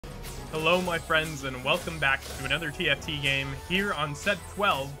Hello my friends and welcome back to another TFT game here on set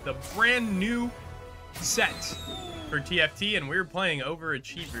 12, the brand new set for TFT, and we're playing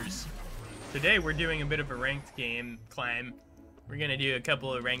Overachievers. Today we're doing a bit of a ranked game climb. We're gonna do a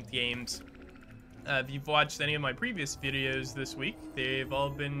couple of ranked games. If you've watched any of my previous videos this week, they've all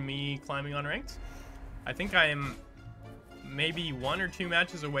been me climbing on ranked. I think I am maybe 1 or 2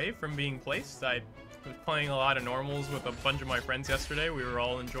 matches away from being placed. I was playing a lot of normals with a bunch of my friends yesterday. We were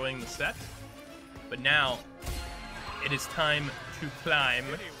all enjoying the set. But now, it is time to climb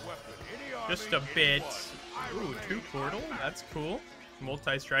just a bit. Ooh, 2 portal, that's cool.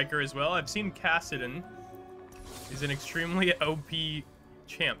 Multistriker as well. I've seen Kassadin is an extremely OP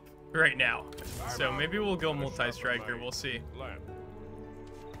champ right now. So maybe we'll go Multistriker, we'll see.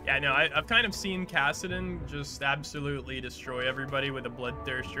 Yeah, no, I've kind of seen Kassadin just absolutely destroy everybody with a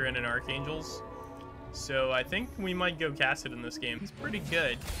Bloodthirster and an Archangels. So I think we might go Kassadin this game. He's pretty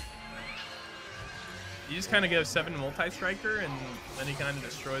good. You just kind of go 7 Multistriker and then he kind of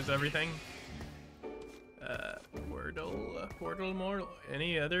destroys everything. Portal more.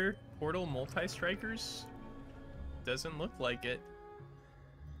 Any other Portal Multistrikers? Doesn't look like it.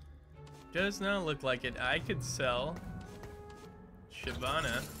 Does not look like it. I could sell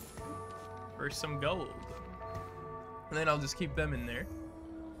Shyvana for some gold. And then I'll just keep them in there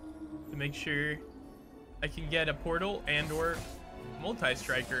to make sure I can get a portal and or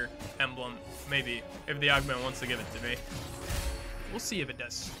Multistriker emblem, maybe, if the augment wants to give it to me. We'll see if it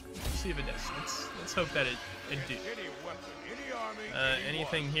does. We'll see if it does. Let's hope that it do.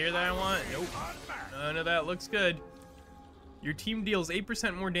 Anything here that I want? Nope. None of that looks good. Your team deals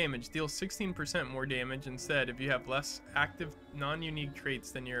 8% more damage, deals 16% more damage instead if you have less active non-unique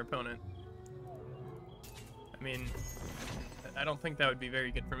traits than your opponent. I mean, I don't think that would be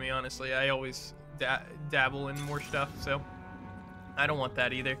very good for me, honestly. I always dabble in more stuff, so I don't want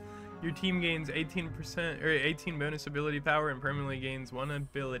that either. Your team gains 18% or 18 bonus ability power and permanently gains 1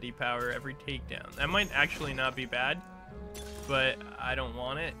 ability power every takedown. That might actually not be bad, but I don't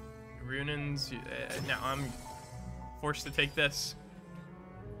want it. Runins, now I'm forced to take this.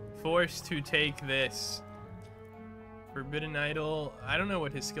 Forced to take this. Forbidden Idol, I don't know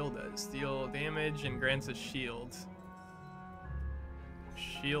what his skill does. Deal damage and grants a shield.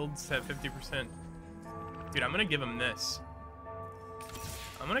 Shields have 50%. Dude, I'm gonna give him this.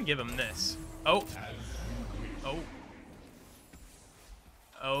 I'm gonna give him this. Oh. Oh.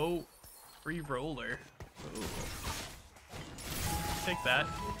 Oh. Free roller. Ooh. Take that.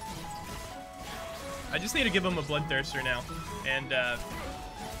 I just need to give him a Bloodthirster now. And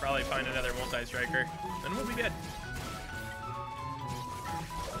probably find another Multistriker. Then we'll be good.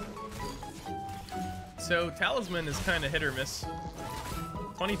 So Talisman is kind of hit or miss.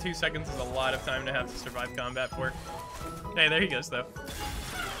 22 seconds is a lot of time to have to survive combat for. Hey, there he goes, though.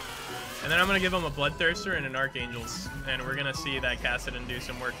 And then I'm going to give him a Bloodthirster and an Archangels. And we're going to see that Kassadin do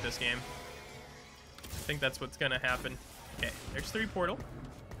some work this game. I think that's what's going to happen. Okay, there's 3 portal.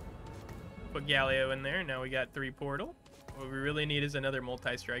 Put Galio in there. Now we got 3 portal. What we really need is another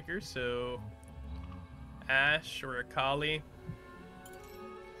Multistriker. So, Ash or Akali.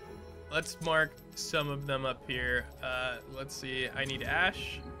 Let's mark some of them up here. Let's see. I need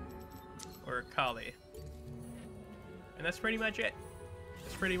Ash or Akali. And that's pretty much it.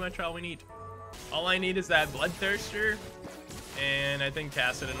 That's pretty much all we need. All I need is that Bloodthirster. And I think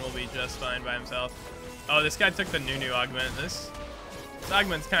Kassadin will be just fine by himself. Oh, this guy took the Nunu augment. This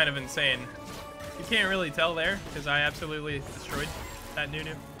augment's kind of insane. You can't really tell there because I absolutely destroyed that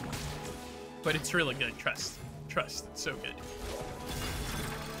Nunu. But it's really good. Trust. Trust. It's so good.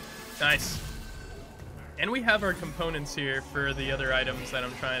 Nice. And we have our components here for the other items that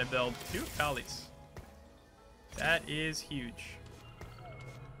I'm trying to build. 2 Kalis. That is huge.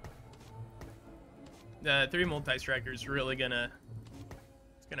 3 Multistrikers really gonna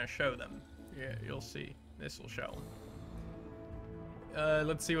show them. Yeah, you'll see. This will show them.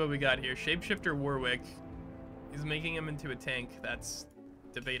 Let's see what we got here. Shapeshifter Warwick is making him into a tank. That's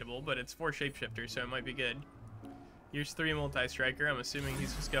debatable, but it's 4 Shapeshifters, so it might be good. Here's 3 Multistriker. I'm assuming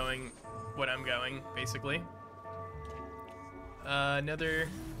he's just going what I'm going, basically.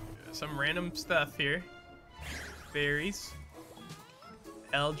 Some random stuff here. Fairies.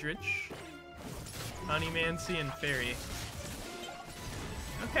 Eldritch. Honeymancy and Fairy.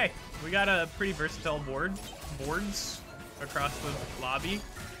 Okay, we got a pretty versatile boards across the lobby.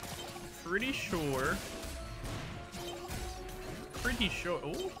 Pretty sure.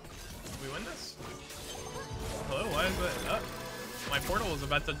 Oh, we win this? Hello, why is it? Oh, my portal was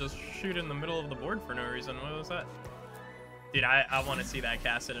about to just shoot in the middle of the board for no reason. What was that? Dude, I want to see that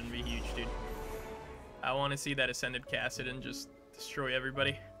Kassadin be huge, dude. I want to see that Ascended Kassadin just destroy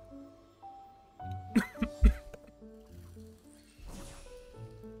everybody.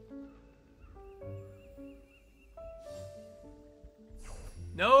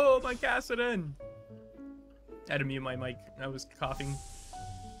 No, my Kassadin! I had to mute my mic. I was coughing.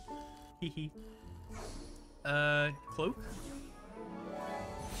 Hee. Cloak?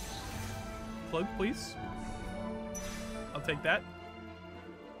 Cloak, please. I'll take that.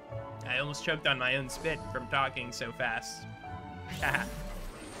 I almost choked on my own spit from talking so fast. Haha.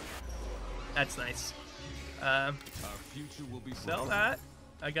 That's nice. Sell that.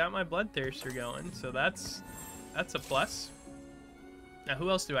 I got my Bloodthirster going, so that's a plus. Now,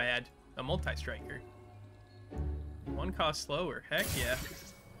 who else do I add? A Multistriker. One cost slower. Heck yeah.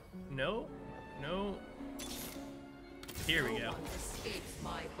 No. No. Here we go.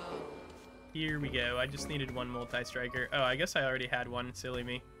 Here we go. I just needed one Multistriker. Oh, I guess I already had one. Silly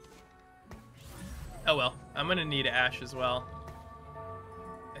me. Oh well. I'm gonna need Ash as well.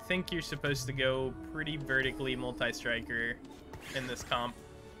 I think you're supposed to go pretty vertically Multistriker in this comp.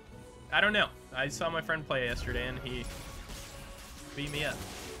 I don't know. I saw my friend play yesterday and he beat me up.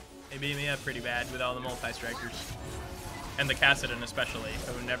 He beat me up pretty bad with all the Multistrikers. And the Kassadin especially,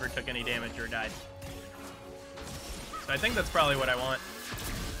 who never took any damage or died. So I think that's probably what I want.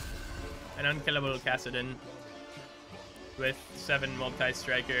 An unkillable Kassadin with 7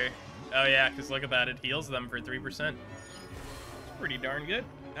 Multistriker. Oh yeah, because look at that, it heals them for 3%. It's pretty darn good.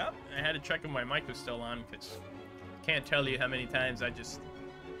 Oh, I had to check if my mic was still on, because I can't tell you how many times I just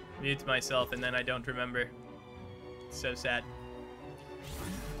mute myself and then I don't remember. It's so sad.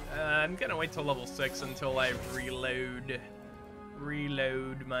 I'm gonna wait till level 6 until I reload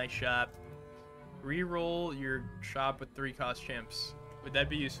my shop. Reroll your shop with 3 cost champs. Would that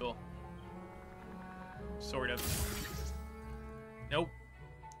be useful? Sort of. Nope.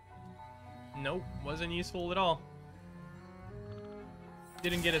 Nope, wasn't useful at all.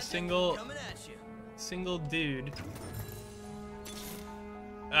 Didn't get a single dude.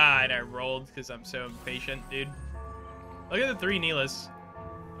 Ah, and I rolled because I'm so impatient, dude. Look at the 3 Neelas.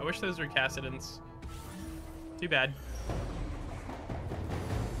 I wish those were Kassadins. Too bad.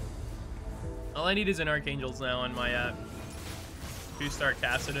 All I need is an Archangels now on my 2-star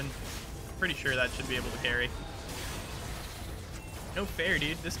Kassadin. Pretty sure that should be able to carry. No fair,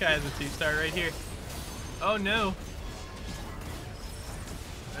 dude. This guy has a 2-star right here. Oh no.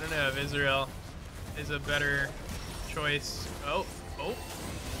 I don't know if Israel is a better choice. Oh.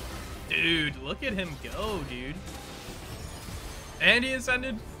 Dude, look at him go, dude. And he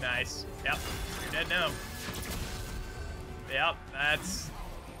ascended. Nice. Yep. You're dead now. Yep.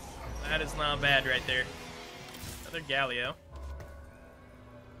 That is not bad right there. Another Galio.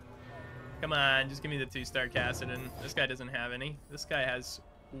 Come on, just give me the 2-star Kassadin. This guy doesn't have any. This guy has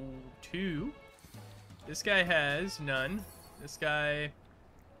 2. This guy has none. This guy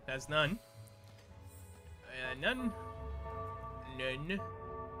has none. None.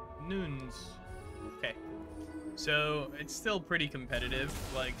 Nuns. Okay. So it's still pretty competitive.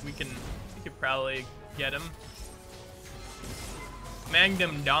 Like we could probably get him.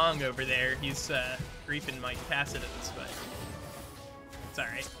 Magnum Dong over there. He's griefing my Kassadins, but it's all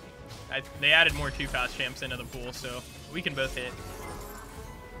right. They added more 2-cost champs into the pool, so we can both hit.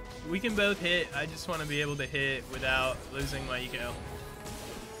 We can both hit. I just want to be able to hit without losing my eco.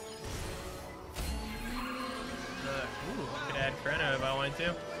 Ooh, I could add Chrono if I wanted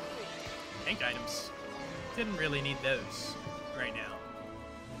to. Tank items. Didn't really need those right now.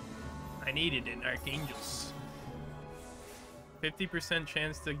 I needed an Archangels. 50%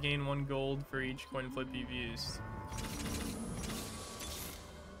 chance to gain 1 gold for each coin flip you've used.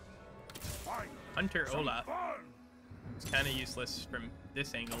 Hunter Olaf. It's kind of useless from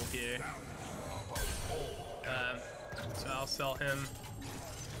this angle here. So I'll sell him.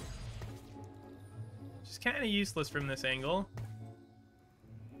 Just kind of useless from this angle.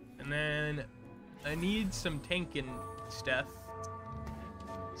 And then I need some tankin' stuff.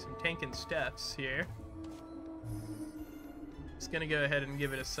 Some tankin' stuffs here. Just gonna go ahead and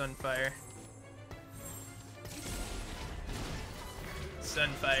give it a Sunfire.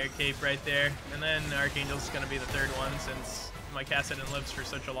 Sunfire cape right there. And then Archangel's gonna be the 3rd one since my Kassadin lives for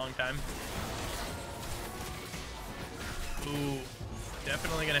such a long time. Ooh.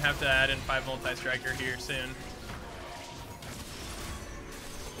 Definitely gonna have to add in 5 Multistriker here soon.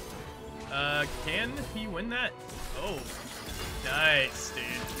 Can he win that? Oh. Nice, dude.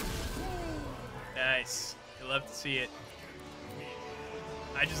 Nice. You love to see it.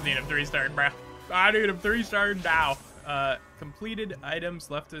 I just need him 3-starred, bro. I need him 3-starred now. Completed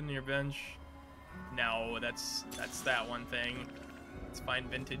items left in your bench. No, that's that one thing. Let's find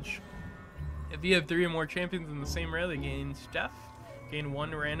vintage. If you have 3 or more champions in the same rally gain stuff, Gain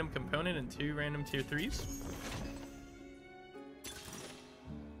 1 random component and 2 random tier 3s.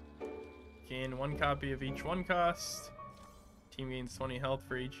 Gain 1 copy of each 1 cost. Team gains 20 health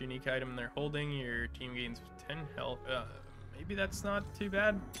for each unique item they're holding. Your team gains 10 health. Maybe that's not too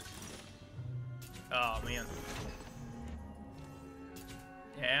bad. Oh, man.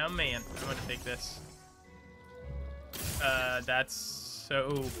 Yeah, man. I'm gonna take this. That's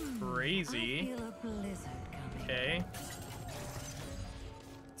so crazy. Okay.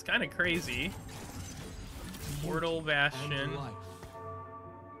 It's kind of crazy. Portal Bastion.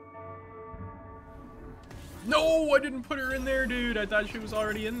 No, I didn't put her in there, dude. I thought she was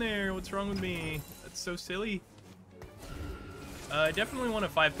already in there. What's wrong with me? That's so silly. I definitely want a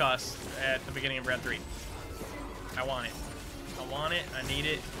 5 cost at the beginning of round 3. I want it. I want it. I need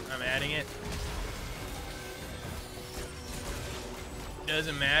it. I'm adding it.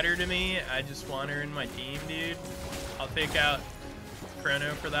 Doesn't matter to me. I just want her in my team, dude. I'll take out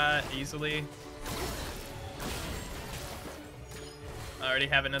Chrono for that easily. I already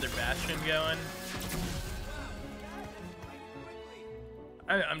have another Bastion going.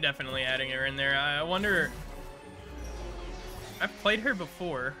 I'm definitely adding her in there. I wonder... I've played her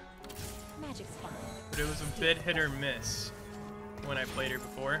before, but it was a bit hit or miss when I played her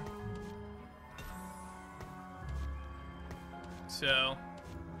before. So,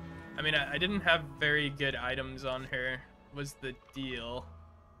 I mean, I didn't have very good items on her, was the deal.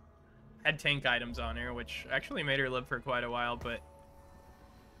 Had tank items on her, which actually made her live for quite a while, but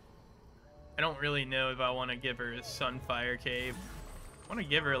I don't really know if I want to give her a Sunfire Cave. I want to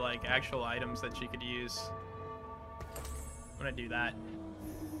give her, like, actual items that she could use. I'm gonna do that.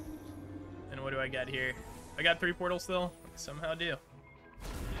 And what do I got here? I got 3 portals still. I somehow do.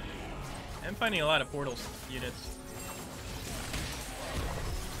 I'm finding a lot of portals units.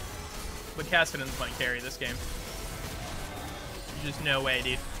 But Kassadin's might carry this game. There's just no way,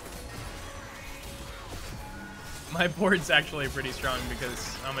 dude. My board's actually pretty strong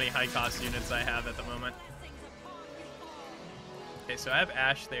because how many high cost units I have at the moment. Okay, so I have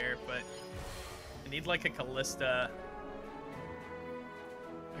Ashe there, but I need like a Callista.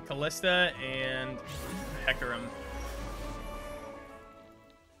 A Callista and Hecarim.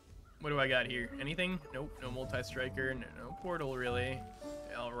 What do I got here? Anything? Nope, no Multistriker, no portal really.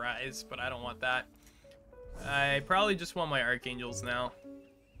 I'll rise, but I don't want that. I probably just want my Archangels now.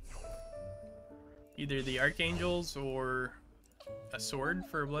 Either the Archangels or a sword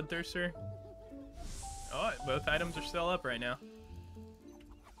for a Bloodthirster. Oh, both items are still up right now.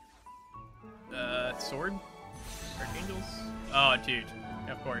 Sword? Archangels? Oh, dude.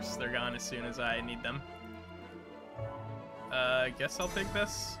 Of course, they're gone as soon as I need them. I guess I'll take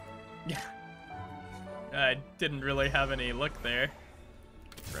this. Yeah. I didn't really have any luck there.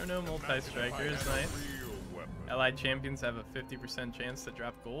 Chrono Multistriker is nice. Allied champions have a 50% chance to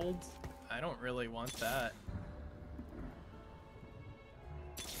drop gold. I don't really want that.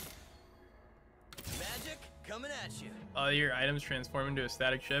 Magic coming at you. All your items transform into a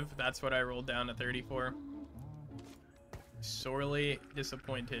static shiv. That's what I rolled down to 34. Sorely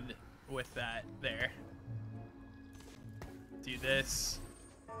disappointed with that there. Do this.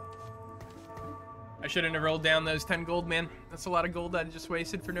 I shouldn't have rolled down those 10 gold, man. That's a lot of gold I just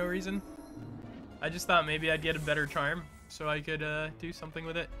wasted for no reason. I just thought maybe I'd get a better charm so I could do something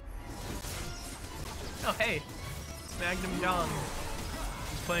with it. Oh, hey. It's Magnum Dong.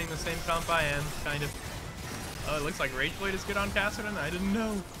 He's playing the same comp I am, kind of. Oh, it looks like Rage Blade is good on Kassadin. I didn't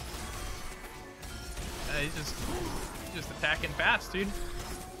know. He's just attacking fast, dude.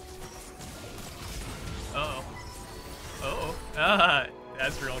 Uh-oh. Uh-oh. Ah,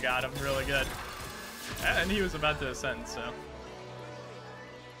 Ezreal got him really good. And he was about to ascend, so.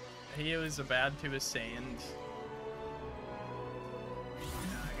 He was about to ascend.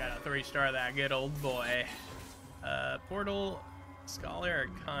 I got a 3-star that good old boy. Portal, Scholar,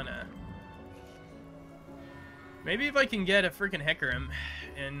 Arcana. Maybe if I can get a freaking Hecarim,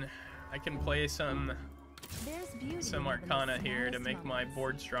 and I can play some Arcana here to make my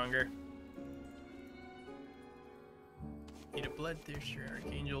board stronger. Need a Bloodthirster,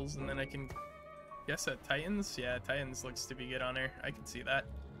 Archangels, and then I can guess at Titans. Yeah, Titans looks to be good on her. I can see that.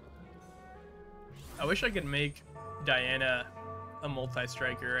 I wish I could make Diana a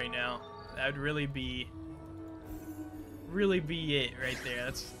Multistriker right now. That would really be it right there.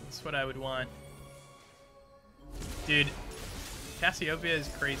 That's what I would want. Dude, Cassiopeia is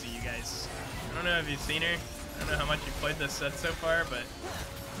crazy, you guys. I don't know if you've seen her. I don't know how much you've played this set so far, but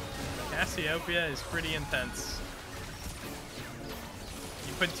Cassiopeia is pretty intense.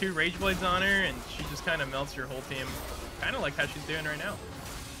 You put 2 Rage Blades on her, and she just kind of melts your whole team. Kind of like how she's doing right now.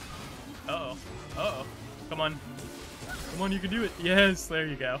 Uh-oh. Uh-oh. Come on. Come on, you can do it. Yes, there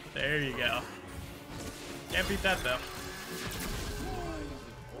you go. There you go. Can't beat that, though.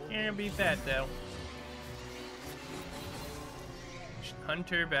 Can't beat that, though.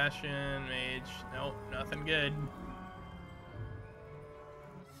 Hunter, Bastion, Mage. Nope, nothing good.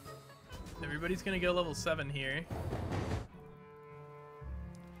 Everybody's gonna go level 7 here.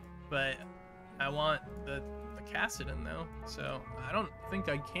 But I want the Kassadin, though. So I don't think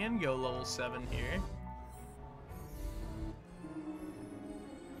I can go level 7 here.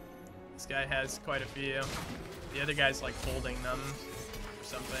 This guy has quite a few. The other guy's like holding them or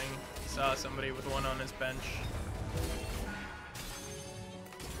something. Saw somebody with one on his bench.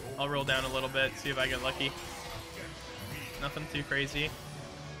 I'll roll down a little bit, see if I get lucky. Nothing too crazy.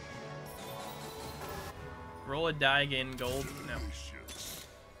 Roll a die, gain gold. No.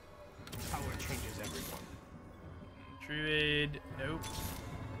 Power changes everyone. Druid. Nope.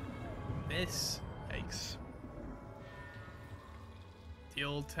 Miss. Yikes.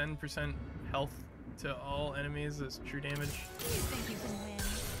 Deal 10% health to all enemies as true damage. You think you can win?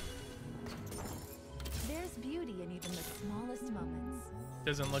 There's beauty in even the smallest moments.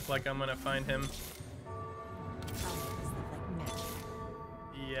 Doesn't look like I'm gonna find him.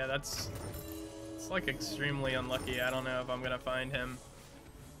 Yeah, it's like extremely unlucky. I don't know if I'm gonna find him.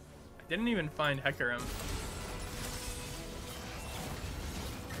 I didn't even find Hecarim.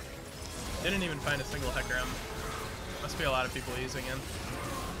 Didn't even find a single Hecarim. Must be a lot of people using him.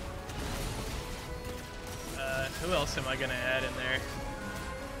 Who else am I gonna add in there?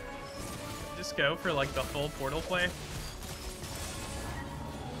 Just go for like the full portal play.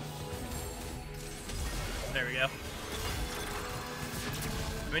 There we go.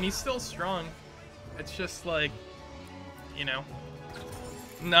 I mean, he's still strong. It's just like, you know,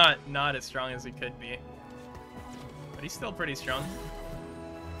 not as strong as he could be. But he's still pretty strong.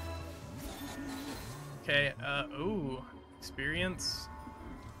 Okay, ooh, experience.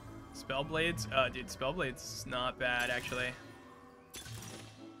 Spellblades. Dude, Spellblades is not bad, actually.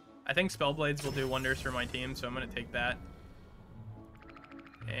 I think Spellblades will do wonders for my team, so I'm gonna take that.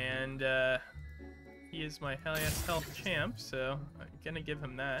 And, he is my highest health champ, so I'm gonna give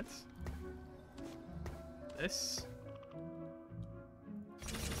him that. This.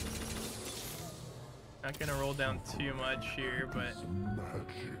 Not gonna roll down too much here, but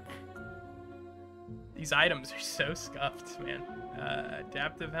these items are so scuffed, man.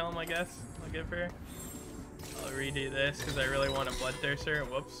 Adaptive Helm, I guess I'll give her. I'll redo this because I really want a Bloodthirster.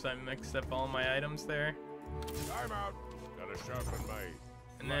 Whoops, I mixed up all my items there. I'm out. Gotta sharpen my.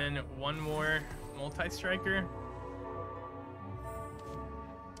 And then one more Multistriker.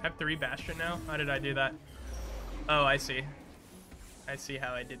 I have 3 Bastion now. How did I do that? Oh, I see. I see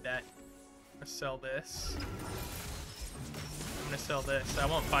how I did that. I'm gonna sell this. I'm gonna sell this. I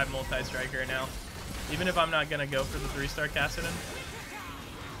want 5 Multistriker now. Even if I'm not gonna go for the 3-star Kassadin,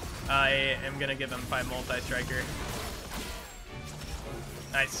 I am gonna give him 5 Multistriker.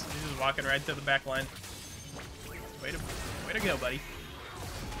 Nice. He's just walking right to the back line. Way to go, buddy.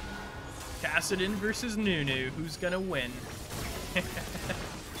 Kassadin versus Nunu. Who's gonna win?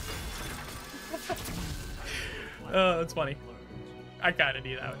 Oh, that's funny. I kinda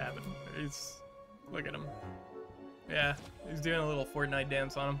knew that would happen. Look at him. Yeah, he's doing a little Fortnite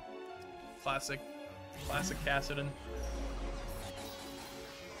dance on him. Classic Kassadin.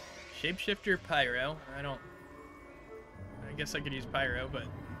 Shapeshifter, Pyro. I guess I could use Pyro, but it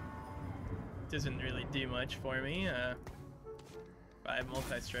doesn't really do much for me. 5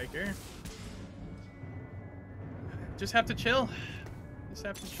 Multistriker. Just have to chill. Just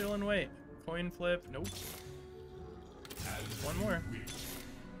have to chill and wait. Coin flip. Nope. Just one more.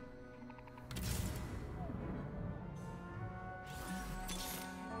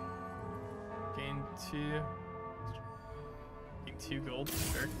 Gain 2. Gain 2 gold.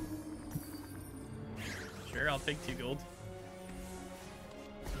 Sure. Sure, I'll take 2 gold.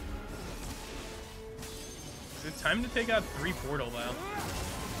 Is it time to take out 3 portal though?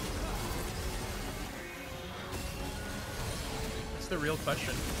 That's the real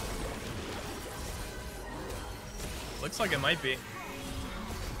question. Looks like it might be.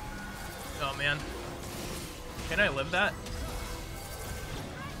 Oh man. Can I live that?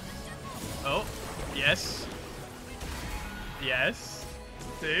 Oh, yes. Yes.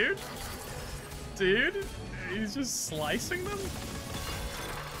 Dude. Dude. He's just slicing them?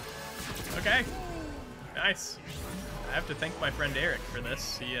 Okay. Nice. I have to thank my friend Eric for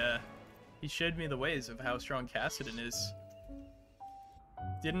this. He showed me the ways of how strong Kassadin is.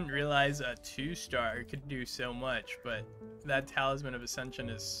 Didn't realize a 2-star could do so much, but that Talisman of Ascension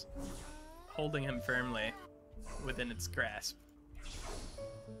is holding him firmly within its grasp.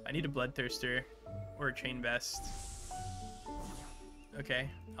 I need a Bloodthirster or a Chain Vest. Okay,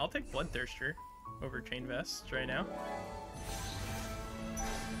 I'll take Bloodthirster over Chain Vest right now.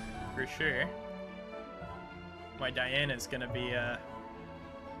 For sure. My Diana's gonna be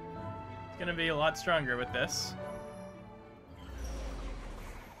a lot stronger with this.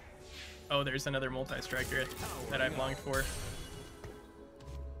 Oh, there's another Multistriker that I've longed for.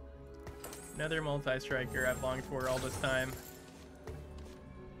 Another Multistriker I've longed for all this time.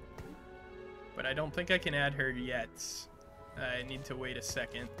 But I don't think I can add her yet. I need to wait a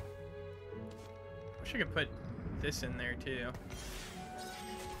second. Wish I could put this in there too.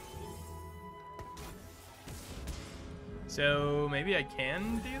 So maybe I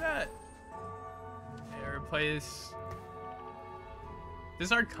can do that? Yeah, replace...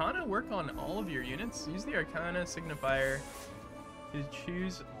 Does Arcana work on all of your units? Use the Arcana signifier to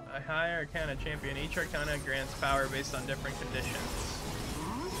choose a high Arcana champion. Each Arcana grants power based on different conditions.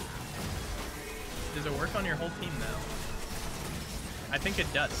 Does it work on your whole team though? I think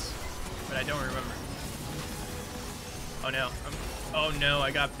it does, but I don't remember. Oh no. Oh no,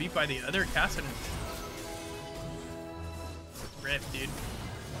 I got beat by the other Kassadin. Rip, dude.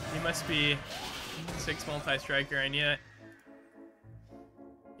 He must be 6 Multistriker. I knew it.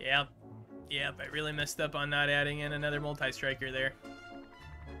 Yep. Yep, I really messed up on not adding in another Multistriker there.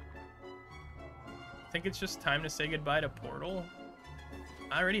 I think it's just time to say goodbye to Portal.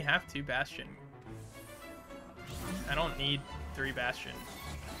 I already have 2 Bastion. I don't need 3 Bastion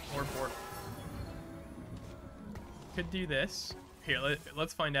or Portal. Could do this. Here,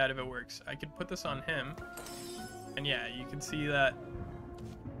 let's find out if it works. I could put this on him. And yeah, you can see that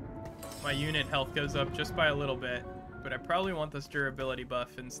my unit health goes up just by a little bit. But I probably want this durability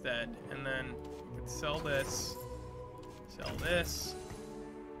buff instead. And then we could sell this,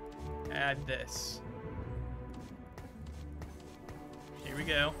 add this. Here we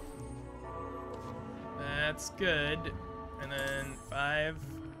go. That's good. And then 5.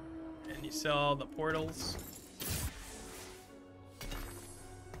 And you sell the portals.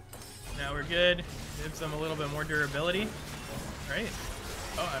 Now we're good. Gives them a little bit more durability. Right?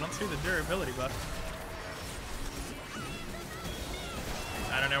 Oh, I don't see the durability buff.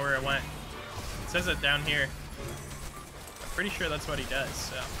 I don't know where it went. It says it down here. I'm pretty sure that's what he does,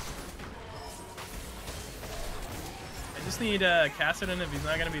 so. I just need Kassadin. If he's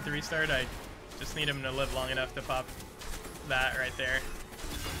not going to be 3-starred, I just need him to live long enough to pop that right there.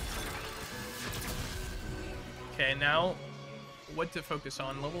 Okay, now what to focus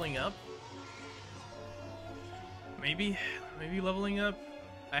on? Leveling up? Maybe leveling up?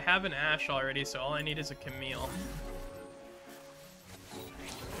 I have an Ashe already, so all I need is a Camille.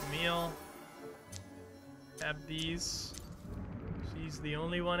 Camille. Have these. She's the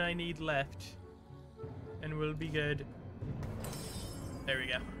only one I need left. And we'll be good. There we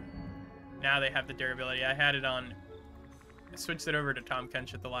go. Now they have the durability. I had it on. I switched it over to Tom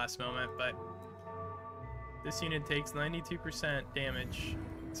Kench at the last moment, but this unit takes 92% damage.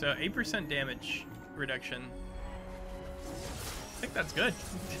 So 8% damage reduction. I think that's good.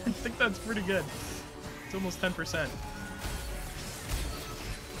 I think that's pretty good. It's almost 10%. Just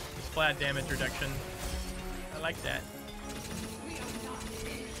flat damage reduction. I like that.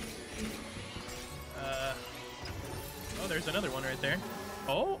 Oh, there's another one right there.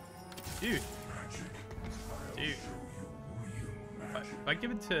 Oh, dude. Dude. If I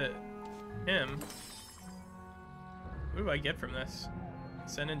give it to him, what do I get from this?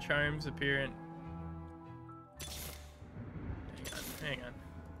 Send in charms appear in... Hang on.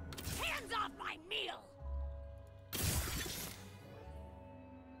 Hands off my meal!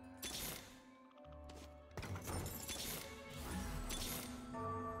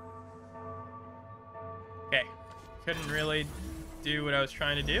 Okay. Couldn't really do what I was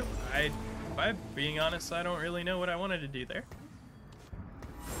trying to do. If I'm being honest, I don't really know what I wanted to do there.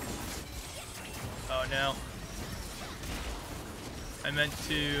 Oh no. I meant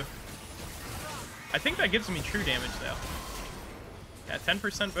to... I think that gives me true damage though. Yeah,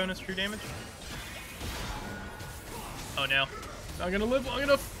 10% bonus true damage. Oh no. Not gonna live long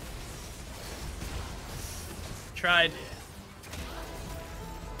enough. Tried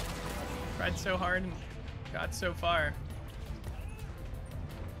so hard and got so far.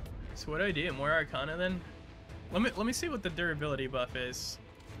 So what do I do? More Arcana then? Let me see what the durability buff is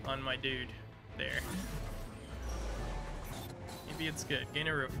on my dude there. Maybe it's good. Gain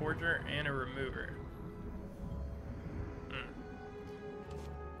a Reforger and a Remover.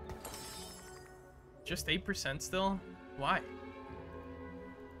 Just 8% still? Why?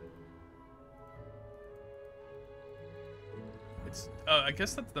 It's... Oh, I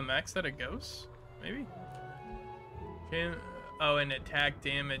guess that's the max that it goes? Maybe? Oh, and attack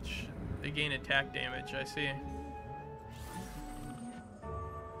damage. They gain attack damage, I see.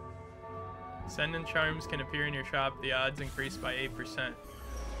 Ascendant charms can appear in your shop. The odds increase by 8%.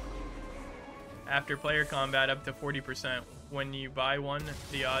 After player combat, up to 40%. When you buy one,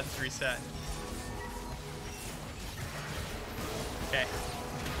 the odds reset. Okay.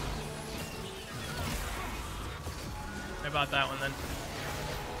 I bought that one then.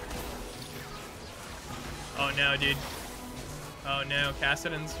 Oh no, dude. Oh no,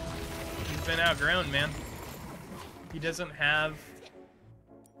 Kassadin's... He's been outgrown, man. He doesn't have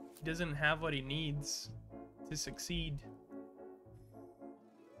what he needs to succeed.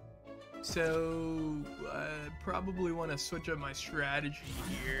 So, I probably want to switch up my strategy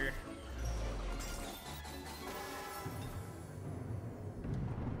here.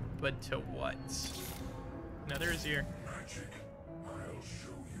 But to what? Another is here. Magic. I'll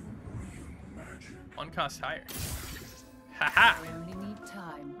show you real magic. One cost higher. Haha! I only need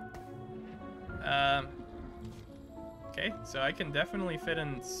time. Okay, so I can definitely fit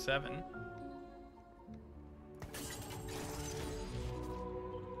in 7.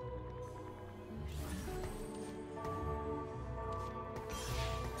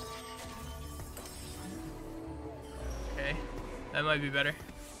 Okay, that might be better.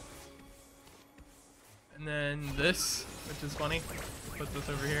 And then this, which is funny. Put this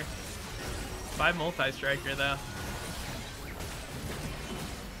over here. 5 Multistriker though.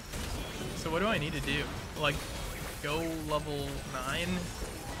 So what do I need to do? Like, go level 9?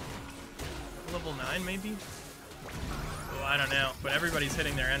 Level 9 maybe? Well, I don't know. But everybody's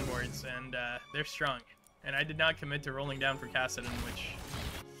hitting their end boards and they're strong. And I did not commit to rolling down for Kassadin, which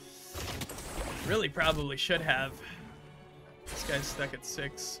really probably should have. This guy's stuck at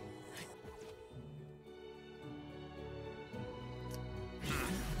 6.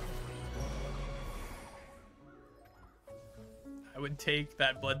 I would take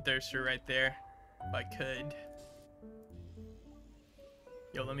that Bloodthirster right there if I could.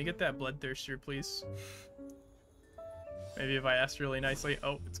 Yo, let me get that Bloodthirster, please. Maybe if I asked really nicely.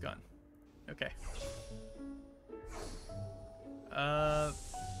 Oh, it's gone. Okay.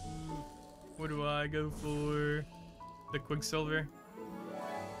 What do I go for? The Quicksilver?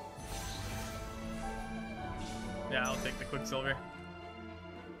 Yeah, I'll take the Quicksilver.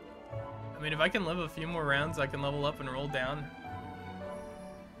 I mean, if I can live a few more rounds, I can level up and roll down.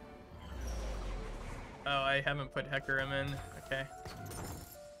 Oh, I haven't put Hecarim in. Okay.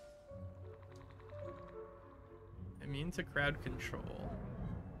 Immune to crowd control.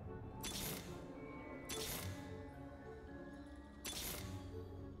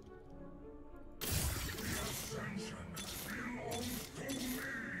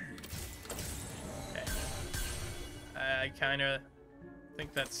 Okay. I kind of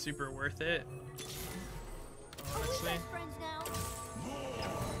think that's super worth it. Honestly.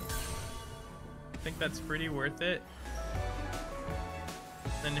 I think that's pretty worth it.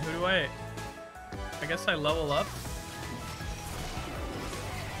 Then who do I guess I level up.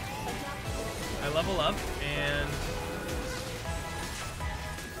 I level up and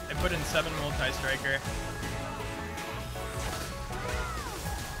I put in 7 Multistriker.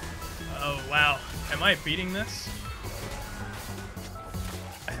 Oh wow, am I beating this?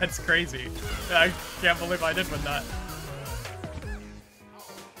 That's crazy. I can't believe I did with that.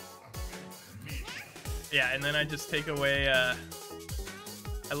 Yeah, and then I just take away, I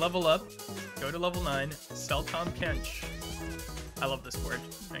level up, go to level 9, sell Tom Kench. I love this board.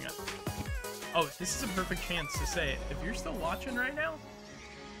 Hang on. Oh, this is a perfect chance to say it. If you're still watching right now,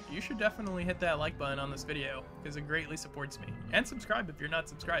 you should definitely hit that like button on this video, because it greatly supports me. And subscribe if you're not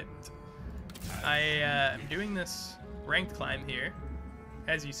subscribed. I am doing this ranked climb here,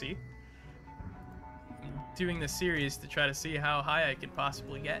 as you see. I'm doing this series to try to see how high I can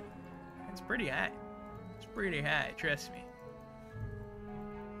possibly get. It's pretty high. It's pretty high, trust me.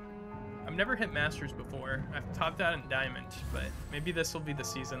 I've never hit Masters before. I've topped out in Diamond, but maybe this will be the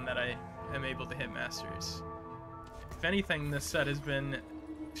season that I am able to hit Masters. If anything, this set has been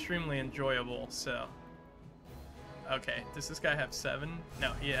extremely enjoyable, so... Okay, does this guy have 7?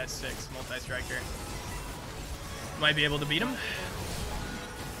 No, he has 6, Multistriker. Might be able to beat him.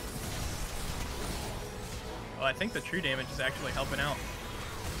 Oh, I think the true damage is actually helping out.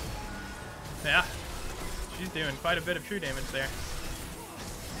 Yeah, she's doing quite a bit of true damage there.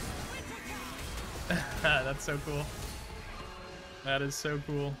 That's so cool. That is so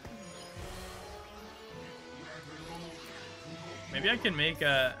cool. Maybe I can make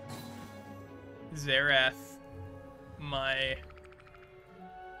a Xerath my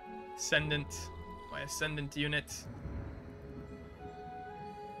ascendant unit.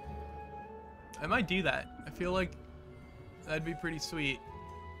 I might do that. I feel like that'd be pretty sweet.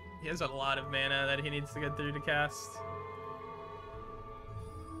 He has a lot of mana that he needs to get through to cast.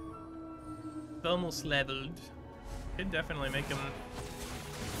 Almost leveled. Could definitely make him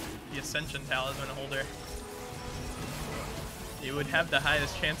the Ascension Talisman holder. He would have the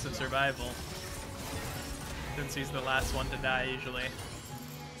highest chance of survival, since he's the last one to die usually.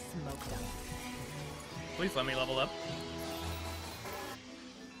 Smoked them. Please let me level up.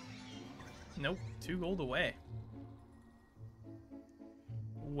 Nope, 2 gold away.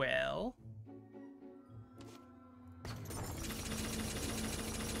 Well.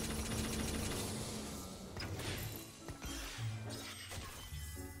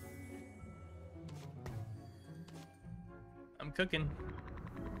 I'm cooking.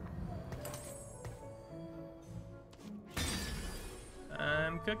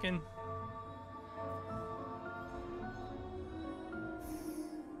 I'm cooking.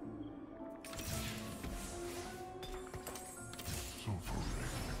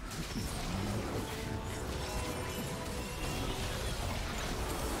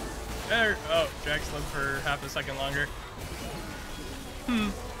 There. Oh, Jax lived for half a second longer.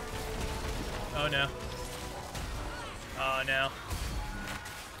 Oh no. Oh no.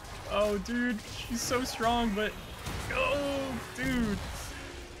 Oh dude, she's so strong, but oh dude.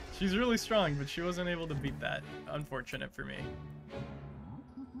 She's really strong, but she wasn't able to beat that. Unfortunate for me.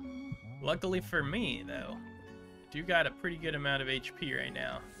 Luckily for me, though, I do got a pretty good amount of HP right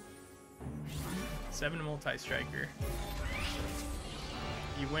now. 7 Multistriker.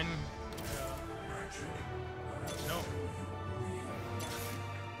 You win. No.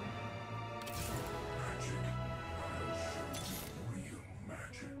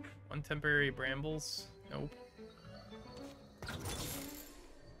 One temporary brambles. Nope.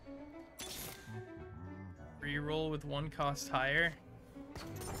 Reroll with 1 cost higher.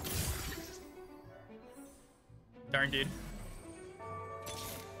 Darn, dude.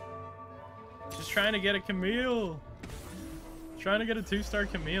 Just trying to get a Camille. Trying to get a 2-star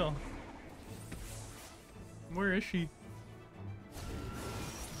Camille. Where is she?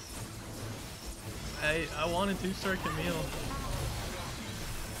 I want a 2-star Camille.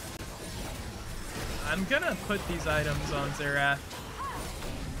 I'm gonna put these items on Xerath.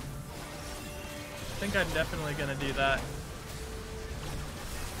 I think I'm definitely gonna do that.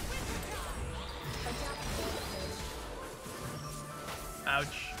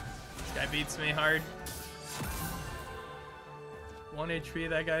 Ouch. This guy beats me hard. 1 HP,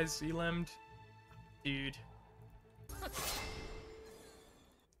 that guy's elimed. Dude.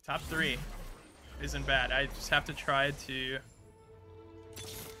 Top 3 isn't bad. I just have to try to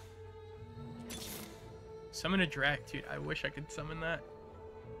summon a Drac, dude. I wish I could summon that.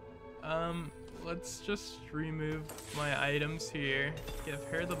 Let's just remove my items here. Give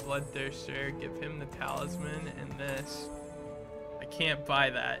her the Bloodthirster, give him the Talisman, and this. I can't buy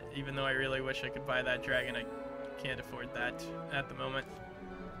that, even though I really wish I could buy that dragon. I can't afford that at the moment.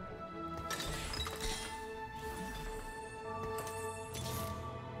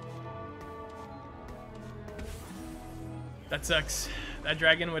 That sucks. That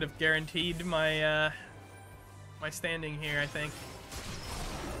dragon would have guaranteed my my standing here, I think.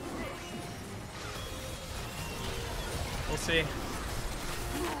 We'll see.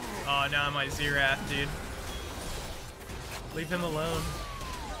 Oh, now I'm my Xerath, dude. Leave him alone.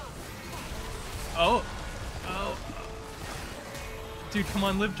 Oh. Oh. Dude, come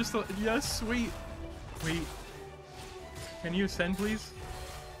on, live just a... Yes, sweet. Wait. Can you ascend, please?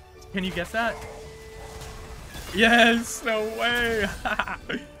 Can you get that? Yes! No way!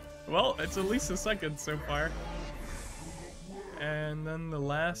 Well, it's at least a second so far. And then the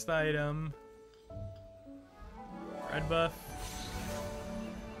last item... Red buff.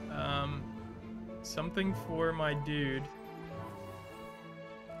 Something for my dude.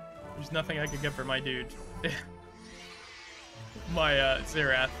 There's nothing I could get for my dude. My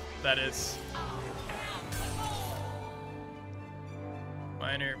Xerath, that is.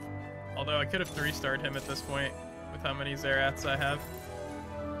 Minor. Although I could have 3-starred him at this point with how many Xeraths I have.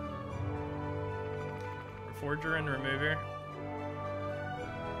 Reforger and Remover.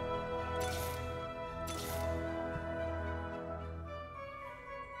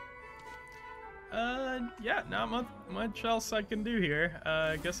 Yeah, not much else I can do here.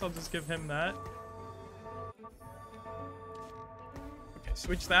 I guess I'll just give him that. Okay,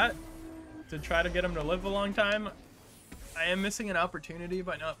 switch that to try to get him to live a long time. I am missing an opportunity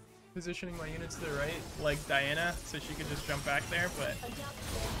by not positioning my units to the right, like Diana, so she could just jump back there, but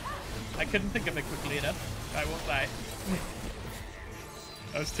I couldn't think of it quickly enough. I won't lie.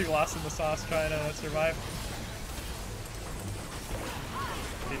 I was too lost in the sauce trying to survive.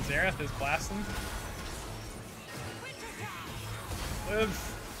 Dude, Xerath is blasting. Live.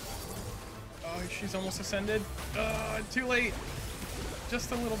 Oh, she's almost ascended. Too late.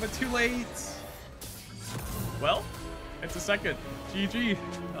 Just a little bit too late. Well, it's a second. GG.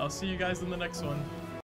 I'll see you guys in the next one.